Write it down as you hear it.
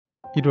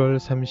1월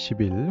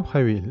 30일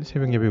화요일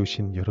새벽 예배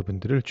오신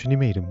여러분들을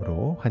주님의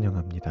이름으로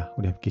환영합니다.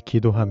 우리 함께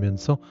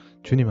기도하면서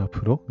주님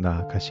앞으로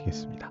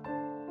나아가시겠습니다.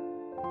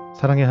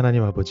 사랑의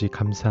하나님 아버지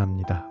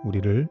감사합니다.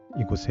 우리를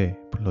이곳에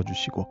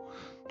불러주시고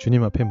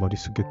주님 앞에 머리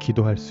숙여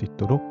기도할 수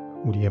있도록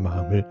우리의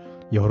마음을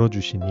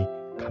열어주시니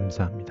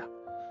감사합니다.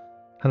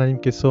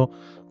 하나님께서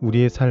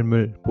우리의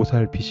삶을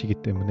보살피시기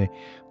때문에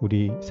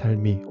우리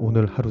삶이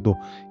오늘 하루도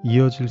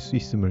이어질 수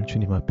있음을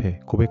주님 앞에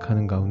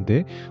고백하는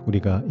가운데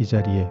우리가 이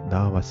자리에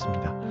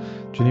나와왔습니다.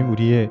 주님,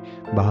 우리의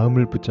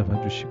마음을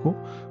붙잡아 주시고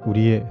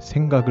우리의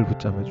생각을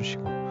붙잡아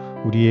주시고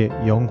우리의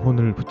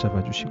영혼을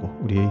붙잡아 주시고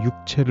우리의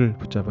육체를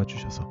붙잡아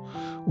주셔서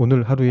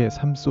오늘 하루의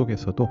삶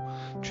속에서도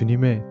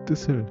주님의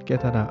뜻을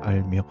깨달아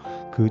알며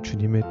그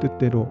주님의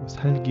뜻대로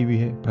살기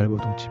위해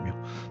발버둥치며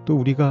또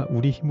우리가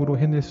우리 힘으로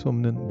해낼 수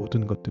없는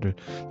모든 것들을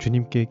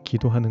주님께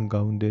기도하는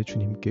가운데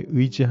주님께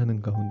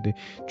의지하는 가운데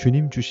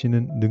주님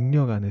주시는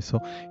능력 안에서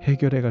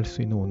해결해 갈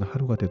수 있는 오늘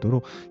하루가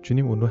되도록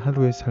주님 오늘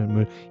하루의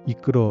삶을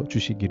이끌어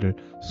주시기를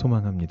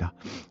소망합니다.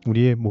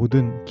 우리의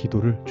모든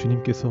기도를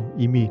주님께서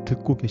이미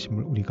듣고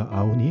계심을 우리가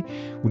아오니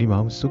우리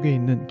마음속에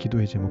있는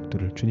기도의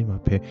제목들을 주님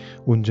앞에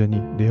온전히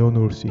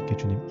내어놓을 수 있게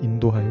주님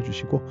인도하여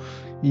주시고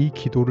이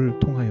기도를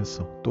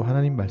통하여서 또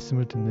하나님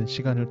말씀을 듣는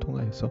시간을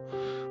통하여서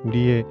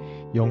우리의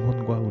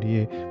영혼과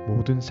우리의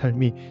모든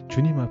삶이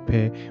주님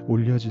앞에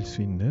올려질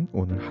수 있는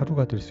오늘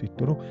하루가 될 수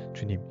있도록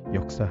주님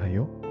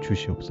역사하여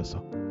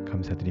주시옵소서.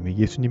 감사드리며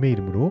예수님의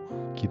이름으로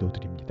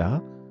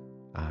기도드립니다.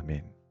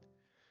 아멘.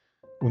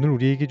 오늘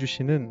우리에게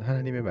주시는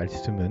하나님의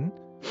말씀은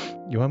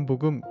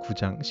요한복음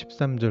 9장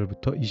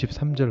 13절부터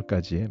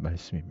 23절까지의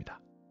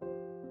말씀입니다.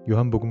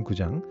 요한복음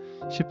 9장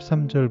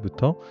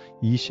 13절부터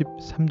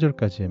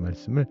 23절까지의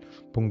말씀을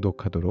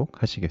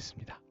봉독하도록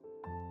하시겠습니다.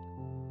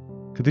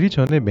 그들이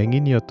전에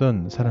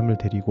맹인이었던 사람을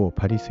데리고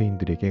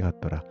바리새인들에게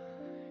갔더라.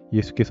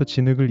 예수께서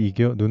진흙을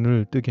이겨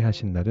눈을 뜨게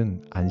하신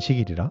날은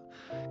안식일이라.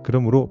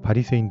 그러므로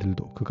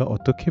바리새인들도 그가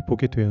어떻게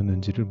보게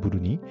되었는지를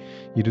물으니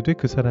이르되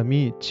그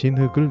사람이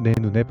진흙을 내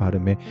눈에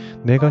바르매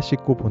내가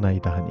씻고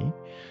보나이다 하니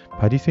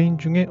바리새인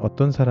중에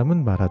어떤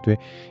사람은 말하되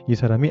이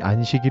사람이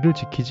안식일을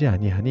지키지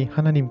아니하니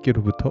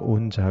하나님께로부터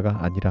온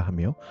자가 아니라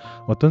하며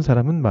어떤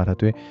사람은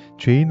말하되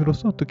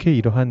죄인으로서 어떻게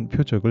이러한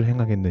표적을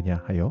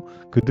행하겠느냐 하여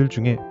그들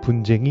중에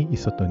분쟁이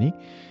있었더니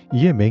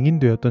이에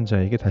맹인되었던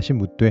자에게 다시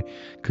묻되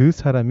그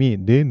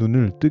사람이 내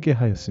눈을 뜨게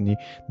하였으니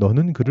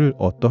너는 그를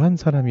어떠한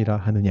사람이라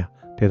하느냐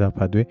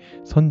대답하되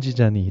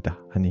선지자니이다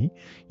하니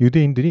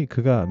유대인들이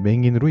그가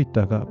맹인으로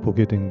있다가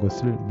보게 된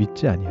것을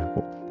믿지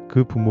아니하고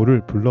그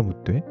부모를 불러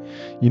묻되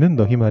이는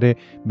너희 말에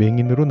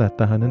맹인으로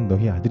났다 하는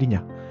너희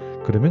아들이냐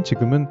그러면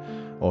지금은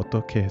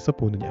어떻게 해서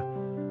보느냐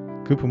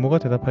그 부모가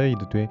대답하여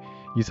이르되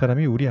이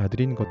사람이 우리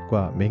아들인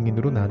것과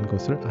맹인으로 난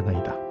것을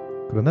아나이다.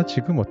 그러나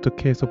지금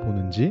어떻게 해서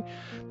보는지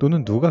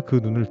또는 누가 그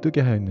눈을 뜨게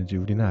하였는지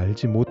우리는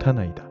알지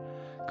못하나이다.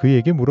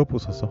 그에게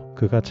물어보소서.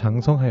 그가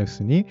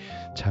장성하였으니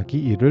자기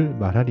일을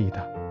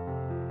말하리이다.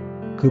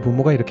 그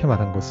부모가 이렇게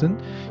말한 것은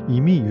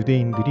이미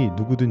유대인들이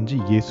누구든지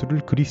예수를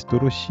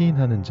그리스도로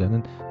시인하는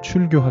자는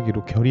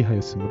출교하기로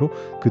결의하였으므로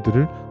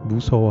그들을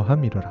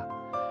무서워함이러라.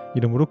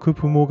 이러므로 그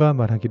부모가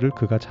말하기를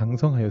그가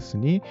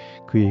장성하였으니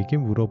그에게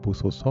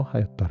물어보소서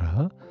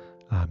하였더라.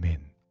 아멘.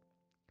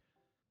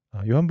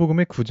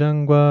 요한복음의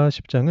 9장과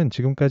 10장은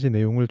지금까지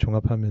내용을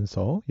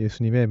종합하면서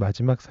예수님의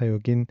마지막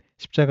사역인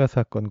십자가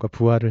사건과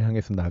부활을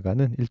향해서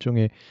나가는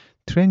일종의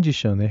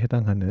트랜지션에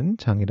해당하는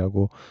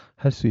장이라고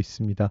할 수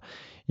있습니다.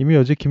 이미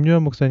어제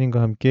김요한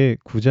목사님과 함께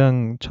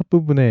 9장 첫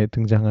부분에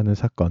등장하는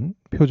사건,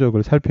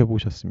 표적을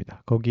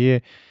살펴보셨습니다.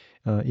 거기에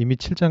이미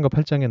 7장과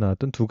 8장에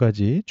나왔던 두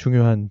가지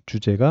중요한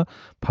주제가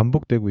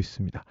반복되고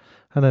있습니다.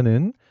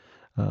 하나는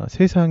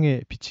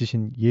세상에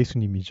비치신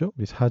예수님이죠.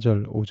 우리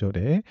 4절,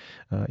 5절에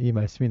이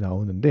말씀이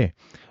나오는데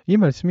이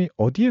말씀이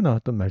어디에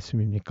나왔던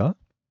말씀입니까?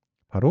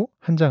 바로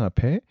한 장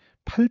앞에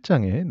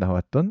 8장에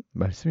나왔던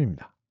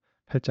말씀입니다.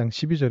 8장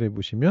 12절에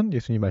보시면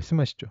예수님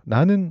말씀하시죠.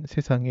 나는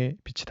세상의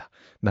빛이다.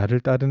 나를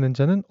따르는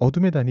자는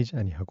어둠에 다니지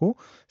아니하고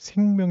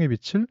생명의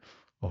빛을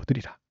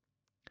얻으리라.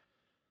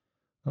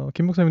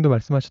 김 목사님도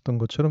말씀하셨던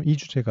것처럼 이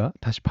주제가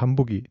다시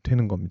반복이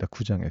되는 겁니다.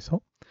 9장에서.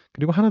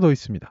 그리고 하나 더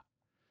있습니다.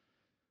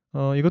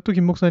 이것도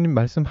김 목사님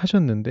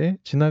말씀하셨는데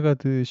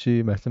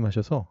지나가듯이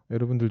말씀하셔서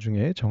여러분들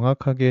중에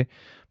정확하게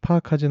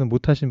파악하지는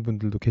못하신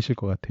분들도 계실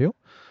것 같아요.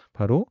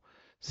 바로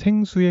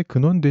생수의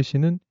근원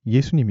되시는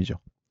예수님이죠.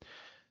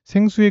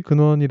 생수의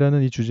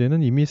근원이라는 이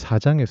주제는 이미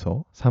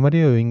 4장에서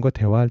사마리아 여인과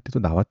대화할 때도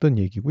나왔던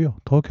얘기고요.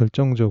 더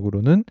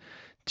결정적으로는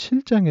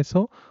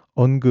 7장에서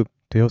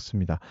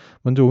언급되었습니다.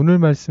 먼저 오늘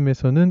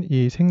말씀에서는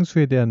이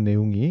생수에 대한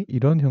내용이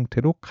이런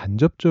형태로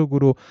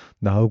간접적으로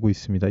나오고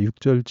있습니다.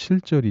 6절,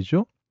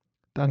 7절이죠.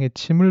 땅에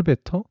침을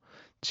뱉어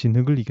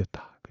진흙을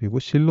이겼다. 그리고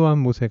실로암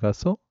못에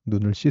가서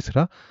눈을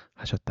씻으라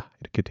하셨다.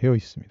 이렇게 되어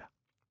있습니다.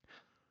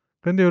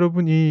 그런데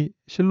여러분 이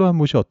실로암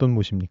못이 어떤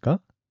못입니까?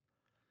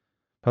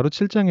 바로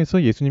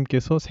 7장에서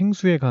예수님께서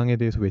생수의 강에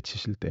대해서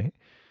외치실 때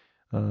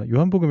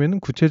요한복음에는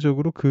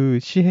구체적으로 그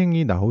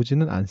시행이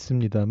나오지는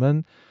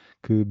않습니다만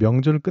그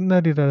명절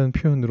끝날이라는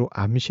표현으로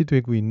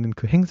암시되고 있는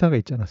그 행사가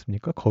있지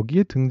않았습니까?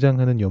 거기에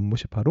등장하는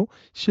연못이 바로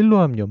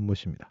실로암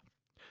연못입니다.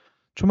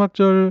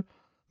 초막절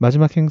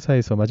마지막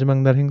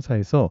날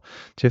행사에서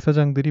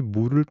제사장들이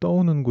물을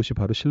떠오는 곳이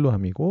바로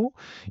실로암이고,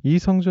 이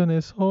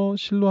성전에서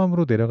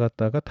실로암으로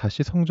내려갔다가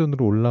다시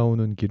성전으로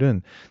올라오는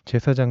길은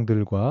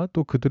제사장들과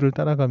또 그들을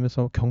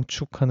따라가면서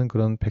경축하는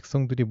그런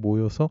백성들이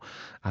모여서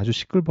아주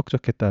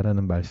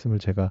시끌벅적했다라는 말씀을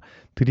제가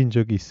드린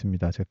적이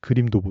있습니다. 제가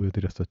그림도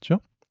보여드렸었죠.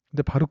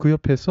 근데 바로 그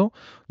옆에서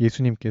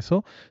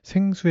예수님께서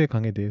생수의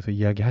강에 대해서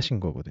이야기하신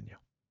거거든요.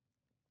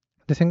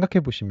 근데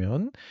생각해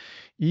보시면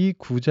이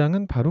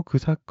 9장은 바로 그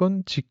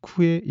사건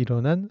직후에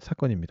일어난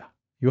사건입니다.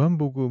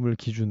 요한복음을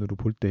기준으로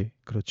볼 때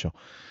그렇죠.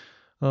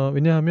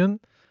 왜냐하면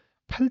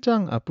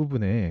 8장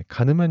앞부분에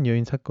가늠한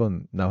여인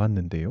사건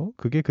나왔는데요.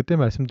 그게 그때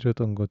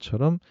말씀드렸던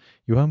것처럼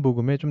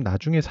요한복음에 좀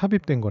나중에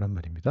삽입된 거란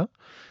말입니다.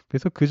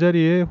 그래서 그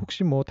자리에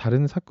혹시 뭐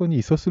다른 사건이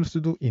있었을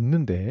수도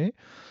있는데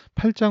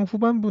 8장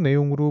후반부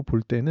내용으로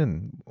볼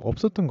때는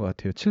없었던 것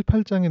같아요. 7,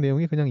 8장의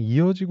내용이 그냥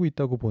이어지고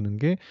있다고 보는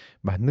게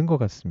맞는 것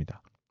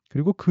같습니다.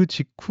 그리고 그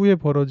직후에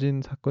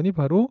벌어진 사건이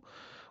바로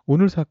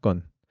오늘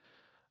사건,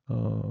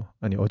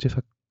 아니 어제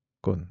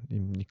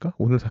사건입니까?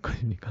 오늘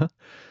사건입니까?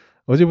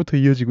 어제부터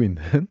이어지고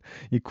있는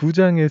이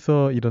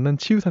 9장에서 일어난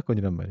치유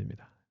사건이란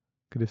말입니다.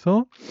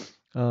 그래서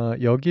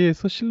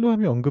여기에서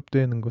실로암이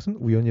언급되는 것은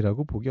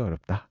우연이라고 보기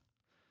어렵다.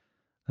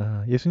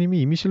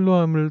 예수님이 이미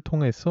실로암을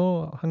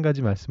통해서 한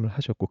가지 말씀을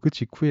하셨고 그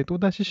직후에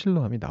또다시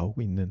실로암이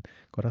나오고 있는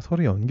거라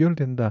서로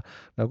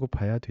연결된다라고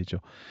봐야 되죠.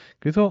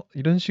 그래서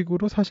이런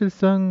식으로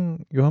사실상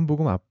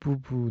요한복음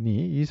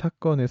앞부분이 이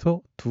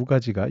사건에서 두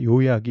가지가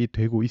요약이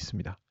되고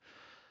있습니다.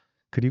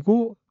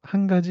 그리고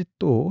한 가지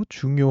또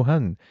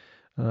중요한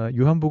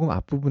요한복음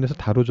앞부분에서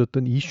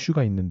다뤄졌던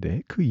이슈가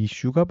있는데 그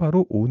이슈가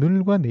바로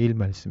오늘과 내일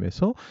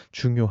말씀에서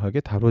중요하게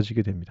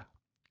다뤄지게 됩니다.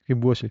 그게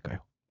무엇일까요?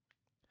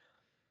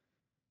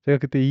 제가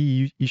그때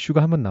이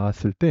이슈가 한번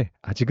나왔을 때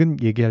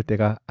아직은 얘기할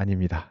때가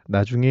아닙니다.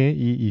 나중에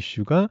이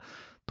이슈가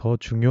더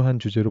중요한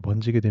주제로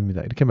번지게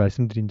됩니다. 이렇게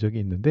말씀드린 적이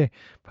있는데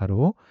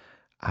바로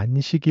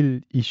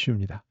안식일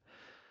이슈입니다.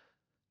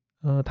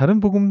 다른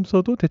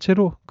복음서도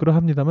대체로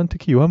그러합니다만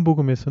특히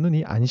요한복음에서는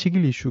이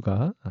안식일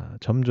이슈가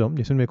점점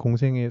예수님의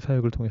공생의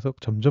사역을 통해서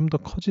점점 더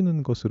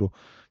커지는 것으로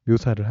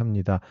묘사를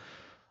합니다.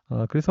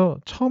 그래서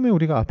처음에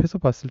우리가 앞에서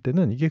봤을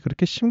때는 이게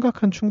그렇게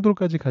심각한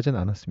충돌까지 가진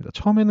않았습니다.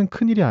 처음에는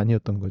큰일이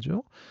아니었던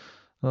거죠.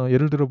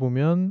 예를 들어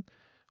보면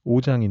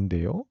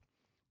 5장인데요.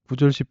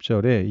 9절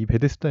 10절에 이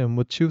베데스다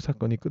연못 치유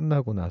사건이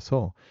끝나고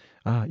나서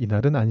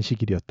이날은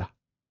안식일이었다.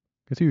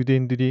 그래서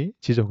유대인들이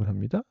지적을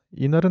합니다.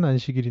 이날은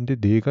안식일인데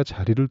네가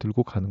자리를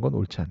들고 가는 건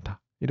옳지 않다.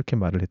 이렇게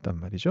말을 했단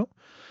말이죠.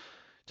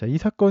 자, 이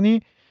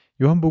사건이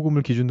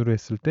요한복음을 기준으로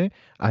했을 때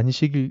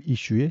안식일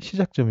이슈의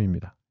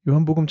시작점입니다.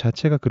 요한복음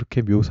자체가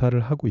그렇게 묘사를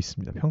하고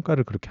있습니다.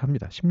 평가를 그렇게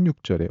합니다.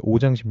 16절에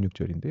 5장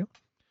 16절인데요.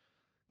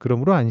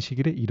 그러므로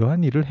안식일에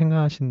이러한 일을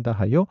행하신다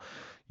하여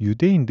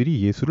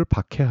유대인들이 예수를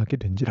박해하게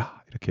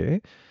된지라.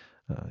 이렇게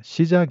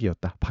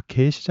시작이었다.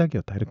 박해의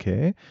시작이었다.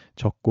 이렇게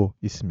적고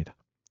있습니다.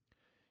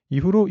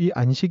 이후로 이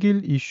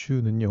안식일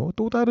이슈는요,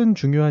 또 다른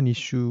중요한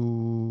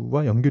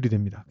이슈와 연결이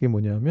됩니다. 그게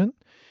뭐냐면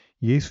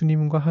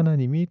예수님과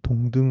하나님이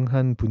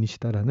동등한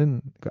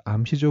분이시다라는 그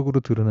암시적으로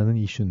드러나는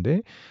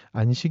이슈인데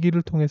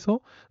안식일을 통해서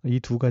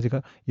이 두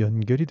가지가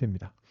연결이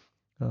됩니다.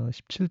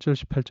 17절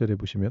 18절에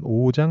보시면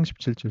 5장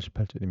 17절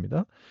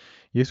 18절입니다.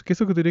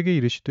 예수께서 그들에게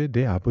이르시되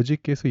내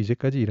아버지께서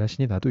이제까지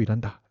일하시니 나도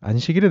일한다.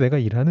 안식일에 내가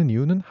일하는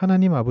이유는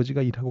하나님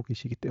아버지가 일하고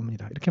계시기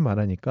때문이다. 이렇게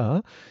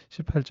말하니까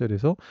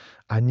 18절에서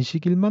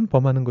안식일만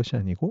범하는 것이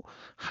아니고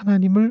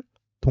하나님을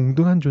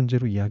동등한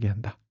존재로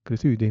이야기한다.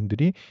 그래서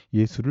유대인들이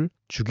예수를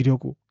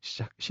죽이려고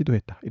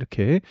시도했다.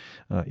 이렇게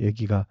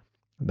얘기가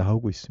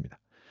나오고 있습니다.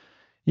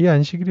 이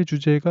안식일의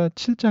주제가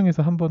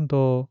 7장에서 한 번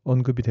더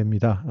언급이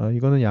됩니다.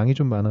 이거는 양이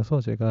좀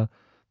많아서 제가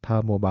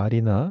다 뭐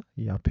말이나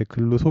이 앞에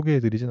글로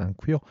소개해드리진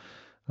않고요.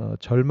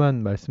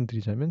 절만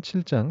말씀드리자면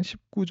 7장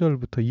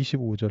 19절부터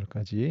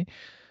 25절까지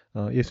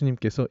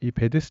예수님께서 이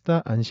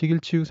베데스다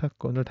안식일 치유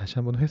사건을 다시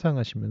한번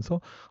회상하시면서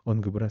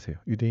언급을 하세요.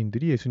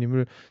 유대인들이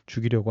예수님을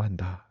죽이려고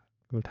한다.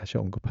 그걸 다시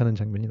언급하는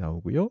장면이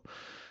나오고요.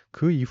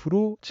 그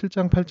이후로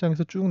 7장,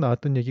 8장에서 쭉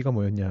나왔던 얘기가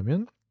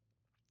뭐였냐면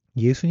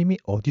예수님이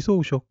어디서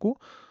오셨고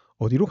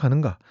어디로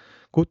가는가?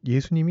 곧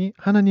예수님이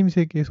하나님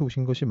세계에서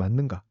오신 것이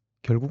맞는가?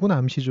 결국은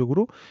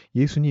암시적으로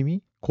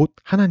예수님이 곧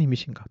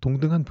하나님이신가?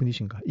 동등한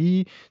분이신가?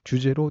 이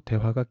주제로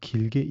대화가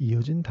길게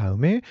이어진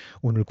다음에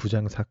오늘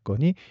 9장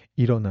사건이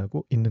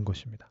일어나고 있는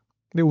것입니다.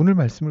 근데 오늘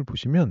말씀을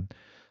보시면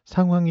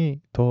상황이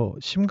더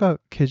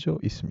심각해져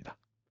있습니다.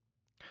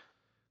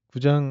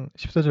 9장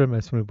 14절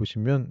말씀을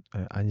보시면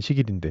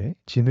안식일인데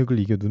진흙을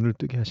이겨 눈을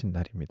뜨게 하신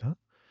날입니다.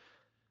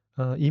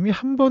 이미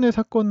한 번의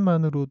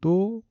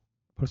사건만으로도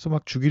벌써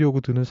막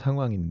죽이려고 드는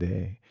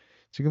상황인데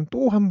지금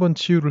또 한 번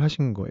치유를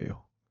하신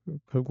거예요.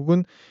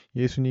 결국은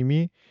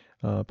예수님이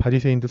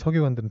바리새인들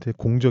서기관들한테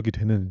공적이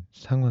되는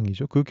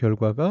상황이죠. 그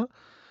결과가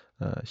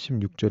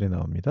 16절에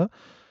나옵니다.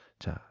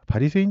 자,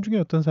 바리새인 중에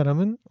어떤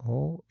사람은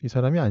이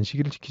사람이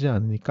안식일을 지키지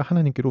않으니까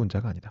하나님께로 온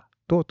자가 아니다.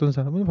 또 어떤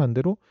사람은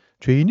반대로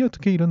죄인이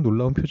어떻게 이런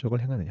놀라운 표적을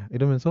행하느냐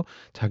이러면서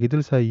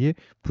자기들 사이에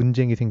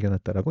분쟁이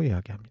생겨났다라고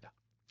이야기합니다.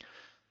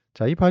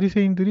 자, 이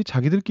바리새인들이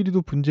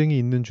자기들끼리도 분쟁이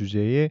있는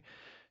주제에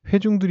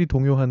회중들이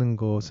동요하는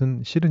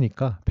것은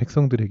싫으니까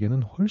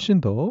백성들에게는 훨씬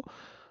더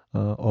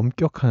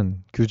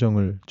엄격한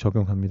규정을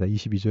적용합니다.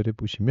 22절에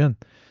보시면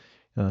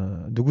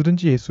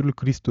누구든지 예수를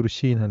그리스도로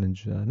시인하는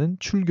자는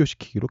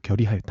출교시키기로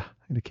결의하였다.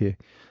 이렇게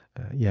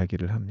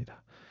이야기를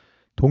합니다.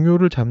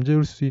 동요를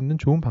잠재울 수 있는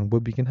좋은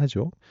방법이긴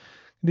하죠.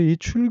 근데 이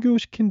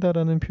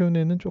출교시킨다라는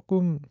표현에는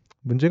조금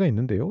문제가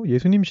있는데요.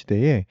 예수님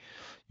시대에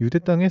유대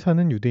땅에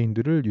사는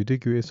유대인들을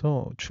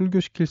유대교에서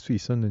출교시킬 수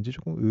있었는지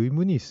조금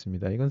의문이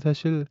있습니다. 이건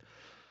사실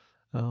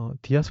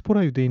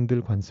디아스포라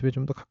유대인들 관습에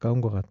좀 더 가까운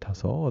것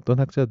같아서 어떤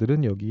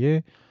학자들은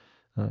여기에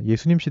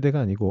예수님 시대가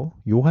아니고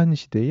요한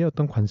시대의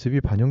어떤 관습이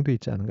반영되어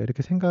있지 않은가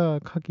이렇게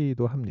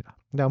생각하기도 합니다.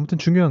 근데 아무튼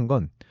중요한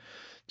건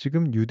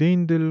지금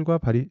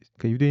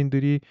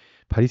유대인들이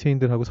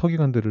바리새인들하고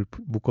서기관들을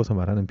묶어서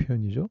말하는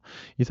표현이죠.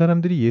 이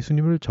사람들이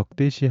예수님을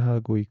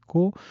적대시하고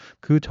있고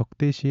그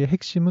적대시의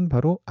핵심은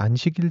바로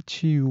안식일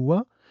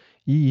치유와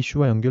이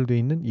이슈와 연결되어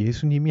있는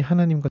예수님이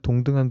하나님과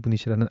동등한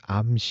분이시라는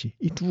암시,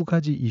 이 두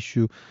가지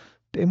이슈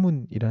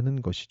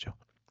때문이라는 것이죠.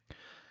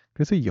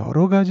 그래서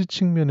여러 가지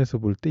측면에서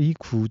볼 때 이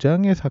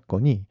 9장의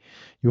사건이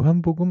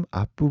요한복음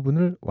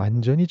앞부분을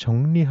완전히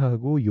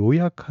정리하고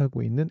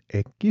요약하고 있는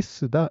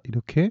엑기스다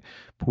이렇게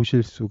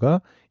보실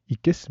수가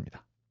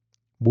있겠습니다.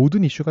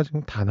 모든 이슈가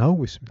지금 다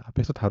나오고 있습니다.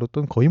 앞에서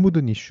다뤘던 거의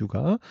모든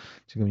이슈가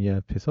지금 이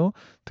앞에서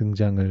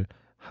등장을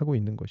하고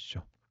있는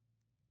것이죠.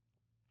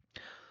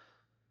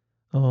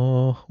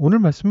 오늘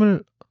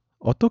말씀을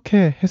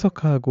어떻게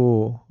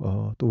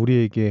해석하고 또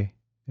우리에게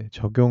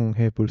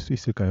적용해 볼 수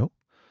있을까요?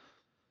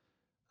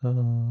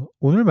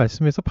 오늘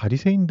말씀에서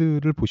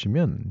바리새인들을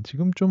보시면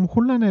지금 좀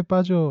혼란에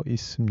빠져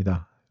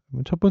있습니다.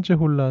 첫 번째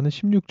혼란은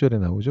 16절에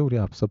나오죠. 우리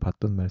앞서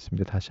봤던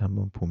말씀인데 다시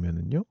한번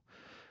보면은요.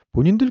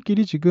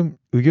 본인들끼리 지금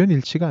의견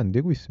일치가 안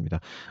되고 있습니다.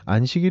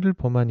 안식일을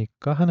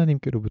범하니까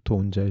하나님께로부터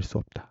온 자일 수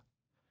없다.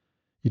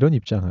 이런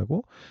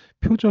입장하고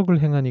표적을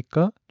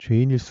행하니까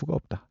죄인일 수가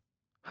없다.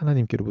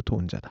 하나님께로부터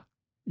온 자다.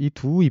 이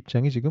두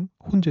입장이 지금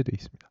혼재되어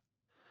있습니다.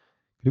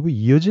 그리고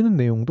이어지는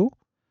내용도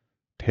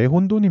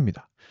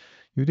대혼돈입니다.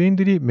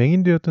 유대인들이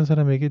맹인되었던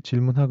사람에게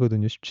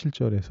질문하거든요.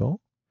 17절에서.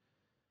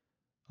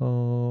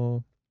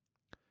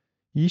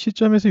 이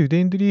시점에서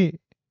유대인들이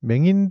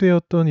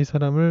맹인되었던 이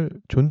사람을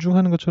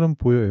존중하는 것처럼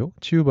보여요.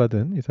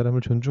 치유받은 이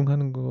사람을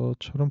존중하는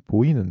것처럼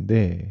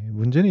보이는데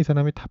문제는 이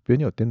사람의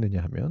답변이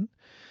어땠느냐 하면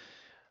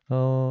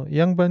이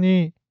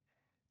양반이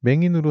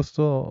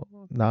맹인으로서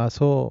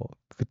나서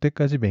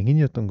그때까지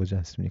맹인이었던 거지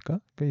않습니까?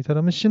 그러니까 이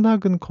사람은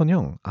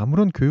신학은커녕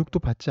아무런 교육도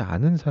받지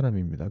않은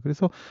사람입니다.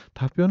 그래서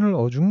답변을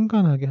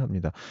어중간하게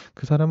합니다.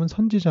 그 사람은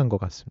선지자인 것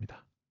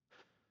같습니다.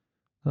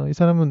 이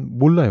사람은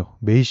몰라요.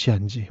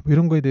 메시아인지 뭐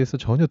이런 거에 대해서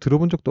전혀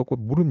들어본 적도 없고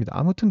모릅니다.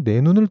 아무튼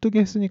내 눈을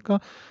뜨게 했으니까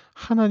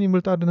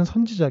하나님을 따르는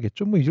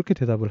선지자겠죠. 뭐 이렇게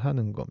대답을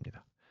하는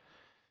겁니다.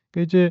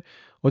 그러니까 이제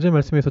어제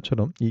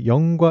말씀에서처럼 이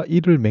영과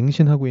일을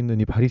맹신하고 있는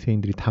이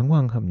바리새인들이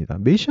당황합니다.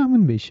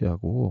 메시아면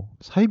메시아고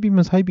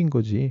사입이면 사입인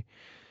거지.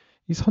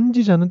 이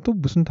선지자는 또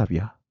무슨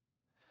답이야?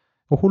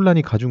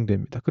 혼란이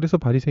가중됩니다. 그래서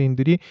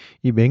바리새인들이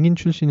이 맹인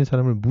출신인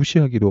사람을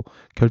무시하기로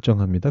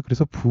결정합니다.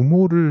 그래서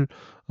부모를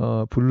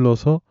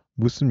불러서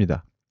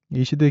묻습니다.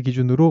 이 시대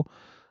기준으로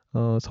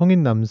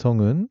성인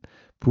남성은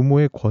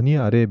부모의 권위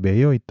아래에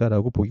매여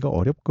있다라고 보기가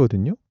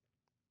어렵거든요.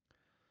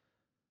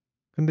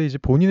 근데 이제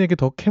본인에게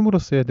더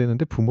캐물었어야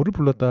되는데 부모를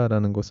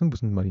불렀다라는 것은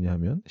무슨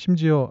말이냐면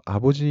심지어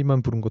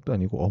아버지만 부른 것도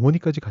아니고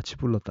어머니까지 같이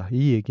불렀다.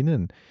 이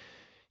얘기는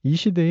이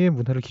시대의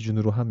문화를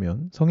기준으로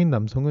하면 성인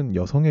남성은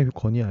여성의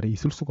권위 아래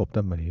있을 수가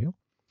없단 말이에요.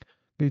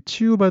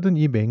 치유받은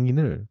이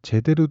맹인을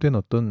제대로 된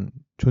어떤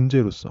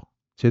존재로서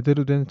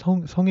제대로 된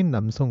성인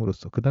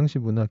남성으로서 그 당시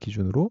문화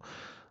기준으로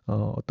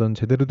어떤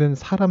제대로 된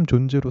사람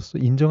존재로서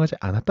인정하지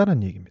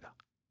않았다는 얘기입니다.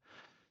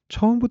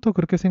 처음부터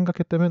그렇게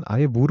생각했다면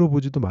아예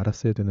물어보지도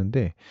말았어야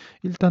되는데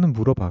일단은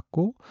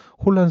물어봤고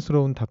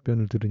혼란스러운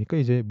답변을 들으니까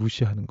이제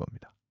무시하는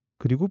겁니다.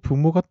 그리고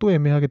부모가 또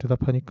애매하게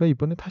대답하니까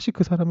이번에 다시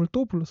그 사람을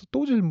또 불러서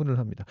또 질문을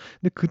합니다.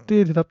 근데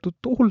그때의 대답도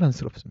또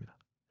혼란스럽습니다.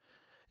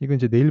 이건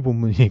이제 내일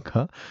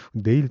본문이니까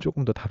내일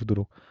조금 더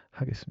다루도록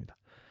하겠습니다.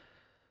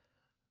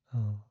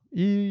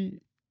 이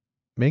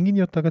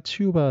맹인이었다가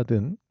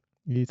치유받은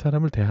이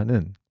사람을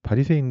대하는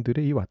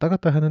바리새인들의 이 왔다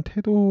갔다 하는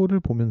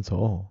태도를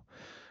보면서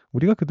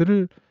우리가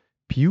그들을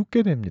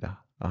비웃게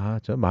됩니다. 아,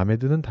 저 마음에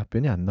드는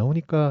답변이 안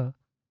나오니까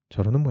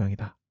저러는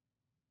모양이다.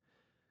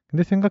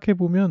 근데 생각해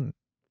보면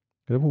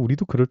여러분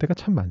우리도 그럴 때가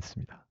참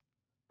많습니다.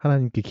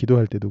 하나님께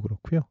기도할 때도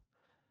그렇고요.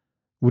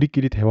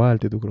 우리끼리 대화할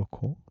때도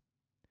그렇고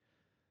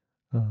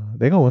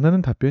내가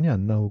원하는 답변이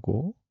안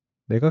나오고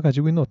내가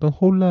가지고 있는 어떤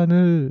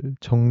혼란을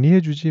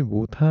정리해 주지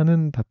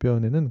못하는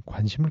답변에는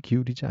관심을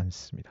기울이지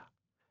않습니다.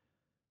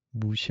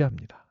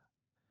 무시합니다.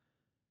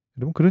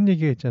 여러분 그런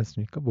얘기가 있지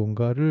않습니까?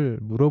 뭔가를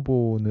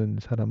물어보는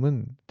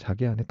사람은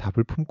자기 안에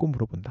답을 품고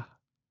물어본다.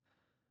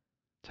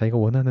 자기가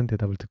원하는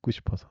대답을 듣고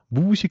싶어서.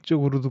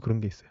 무의식적으로도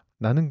그런 게 있어요.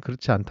 나는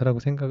그렇지 않다라고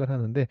생각을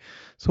하는데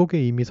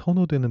속에 이미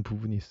선호되는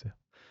부분이 있어요.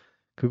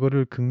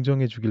 그거를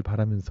긍정해 주길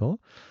바라면서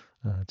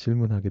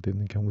질문하게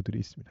되는 경우들이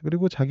있습니다.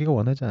 그리고 자기가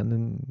원하지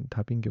않는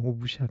답인 경우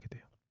무시하게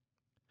돼요.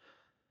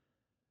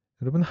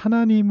 여러분,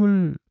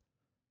 하나님을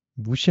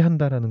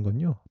무시한다라는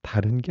건요,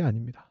 다른 게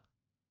아닙니다.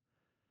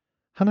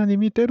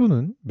 하나님이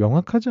때로는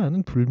명확하지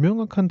않은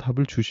불명확한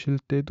답을 주실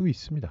때도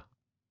있습니다.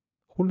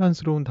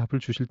 혼란스러운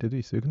답을 주실 때도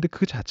있어요. 근데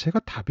그 자체가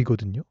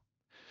답이거든요.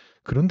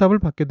 그런 답을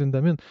받게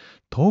된다면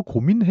더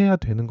고민해야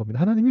되는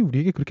겁니다. 하나님이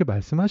우리에게 그렇게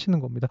말씀하시는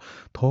겁니다.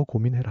 더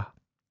고민해라.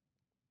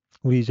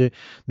 우리 이제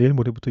내일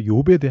모레부터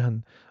욥에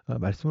대한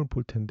말씀을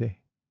볼 텐데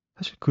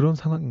사실 그런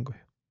상황인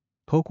거예요.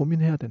 더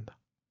고민해야 된다.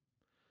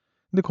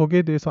 근데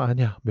거기에 대해서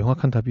아니야,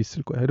 명확한 답이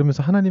있을 거야,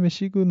 이러면서 하나님의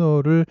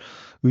시그널을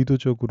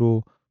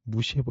의도적으로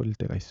무시해 버릴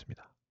때가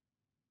있습니다.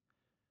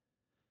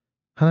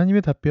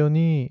 하나님의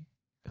답변이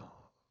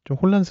좀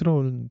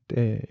혼란스러운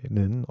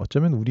때는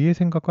어쩌면 우리의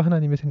생각과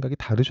하나님의 생각이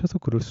다르셔서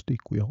그럴 수도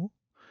있고요.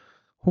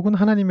 혹은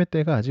하나님의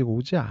때가 아직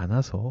오지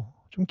않아서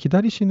좀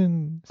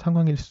기다리시는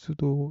상황일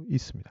수도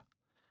있습니다.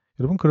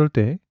 여러분, 그럴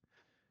때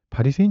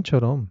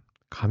바리새인처럼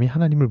감히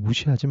하나님을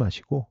무시하지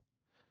마시고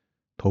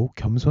더욱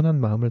겸손한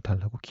마음을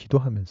달라고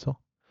기도하면서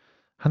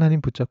하나님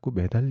붙잡고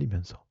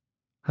매달리면서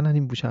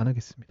하나님 무시 안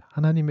하겠습니다.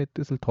 하나님의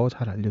뜻을 더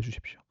잘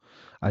알려주십시오.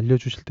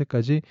 알려주실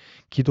때까지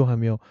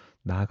기도하며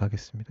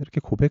나아가겠습니다. 이렇게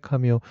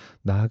고백하며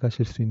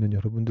나아가실 수 있는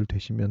여러분들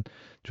되시면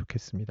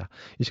좋겠습니다.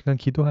 이 시간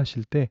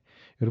기도하실 때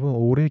여러분,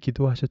 오래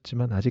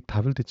기도하셨지만 아직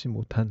답을 듣지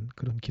못한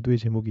그런 기도의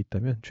제목이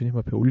있다면 주님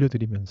앞에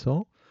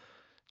올려드리면서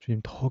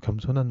주님, 더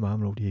겸손한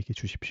마음을 우리에게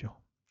주십시오.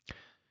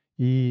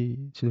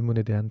 이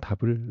질문에 대한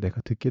답을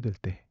내가 듣게 될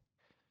때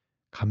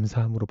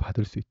감사함으로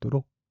받을 수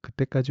있도록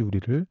그때까지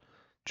우리를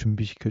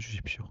준비시켜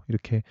주십시오.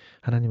 이렇게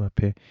하나님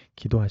앞에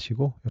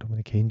기도하시고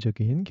여러분의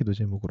개인적인 기도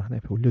제목으로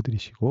하나님 앞에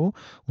올려드리시고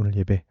오늘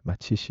예배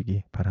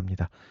마치시기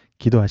바랍니다.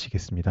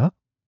 기도하시겠습니다.